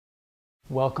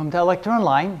Welcome to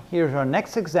ilectureonline. Here's our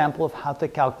next example of how to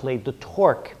calculate the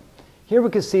torque. Here we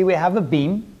can see we have a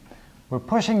beam. We're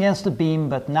pushing against the beam,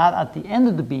 but not at the end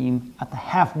of the beam, at the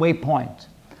halfway point.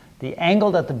 The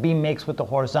angle that the beam makes with the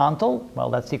horizontal, well,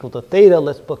 that's equal to theta.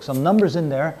 Let's put some numbers in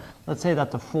there. Let's say that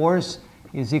the force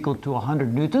is equal to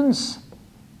 100 newtons.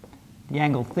 The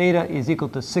angle theta is equal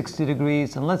to 60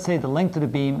 degrees. And let's say the length of the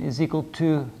beam is equal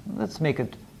to, let's make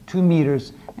it 2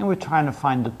 meters. And we're trying to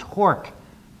find the torque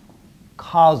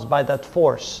caused by that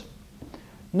force.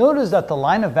 Notice that the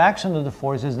line of action of the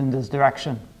force is in this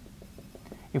direction.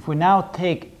 If we now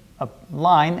take a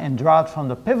line and draw it from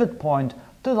the pivot point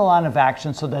to the line of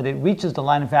action so that it reaches the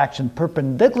line of action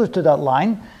perpendicular to that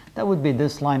line, that would be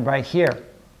this line right here.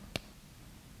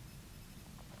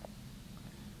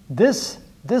 This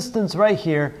distance right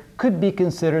here could be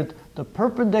considered the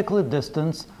perpendicular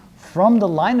distance from the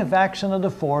line of action of the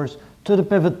force to the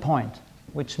pivot point,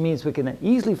 which means we can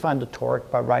easily find the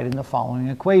torque by writing the following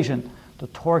equation. The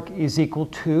torque is equal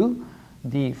to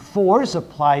the force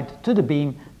applied to the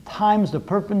beam times the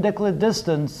perpendicular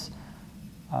distance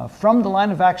from the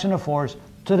line of action of force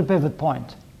to the pivot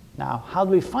point. Now, how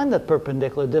do we find that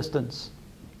perpendicular distance?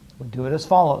 We do it as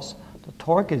follows. The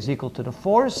torque is equal to the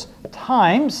force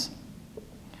times,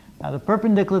 now the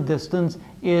perpendicular distance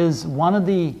is one of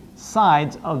the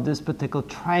sides of this particular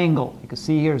triangle. You can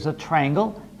see here's a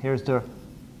triangle. Here's the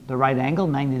right angle,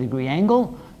 90-degree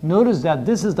angle. Notice that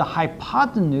this is the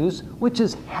hypotenuse, which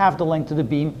is half the length of the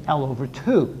beam, L over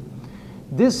 2.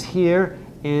 This here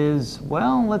is,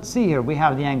 well, let's see here. We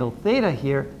have the angle theta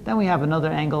here. Then we have another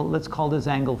angle. Let's call this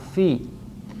angle phi.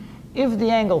 If the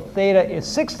angle theta is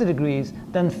 60 degrees,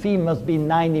 then phi must be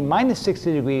 90 minus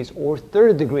 60 degrees, or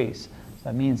 30 degrees. So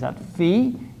that means that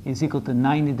phi is equal to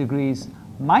 90 degrees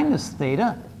minus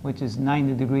theta, which is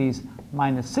 90 degrees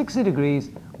minus 60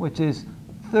 degrees, which is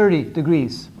 30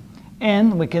 degrees.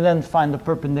 And we can then find the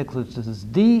perpendicular to this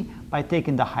d by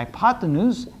taking the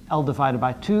hypotenuse, L divided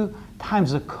by 2,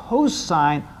 times the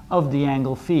cosine of the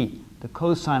angle phi. The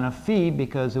cosine of phi,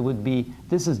 because it would be,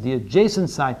 this is the adjacent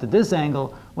side to this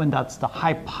angle, when that's the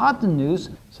hypotenuse.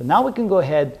 So now we can go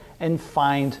ahead and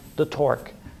find the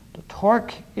torque. The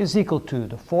torque is equal to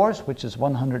the force, which is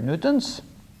 100 newtons,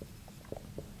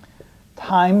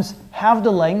 times half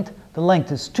the length. The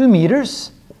length is 2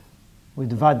 meters. We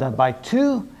divide that by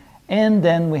 2, and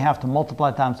then we have to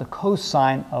multiply times the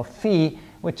cosine of phi,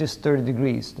 which is 30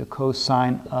 degrees, the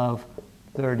cosine of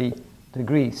 30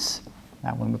 degrees.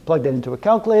 Now when we plug that into a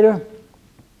calculator,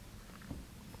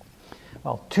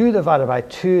 well, 2 divided by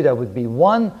 2, that would be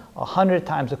 1. 100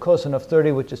 times the cosine of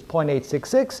 30, which is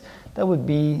 0.866, that would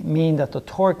mean that the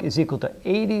torque is equal to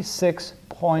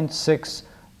 86.6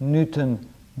 Newton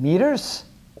meters.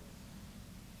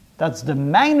 That's the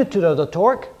magnitude of the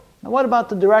torque. Now what about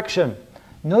the direction?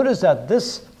 Notice that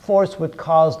this force would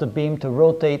cause the beam to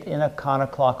rotate in a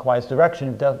counterclockwise direction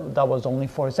if that was only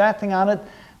force acting on it,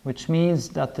 which means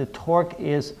that the torque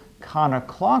is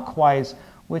counterclockwise,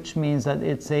 which means that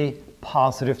it's a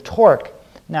positive torque.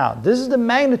 Now, this is the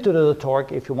magnitude of the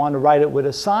torque. If you want to write it with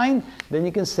a sign, then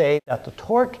you can say that the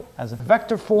torque as a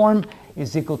vector form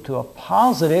is equal to a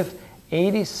positive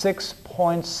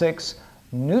 86.6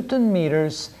 Newton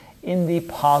meters in the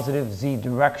positive z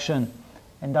direction.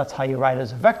 And that's how you write it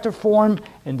as a vector form,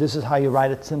 and this is how you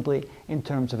write it simply in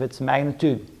terms of its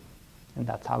magnitude. And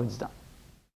that's how it's done.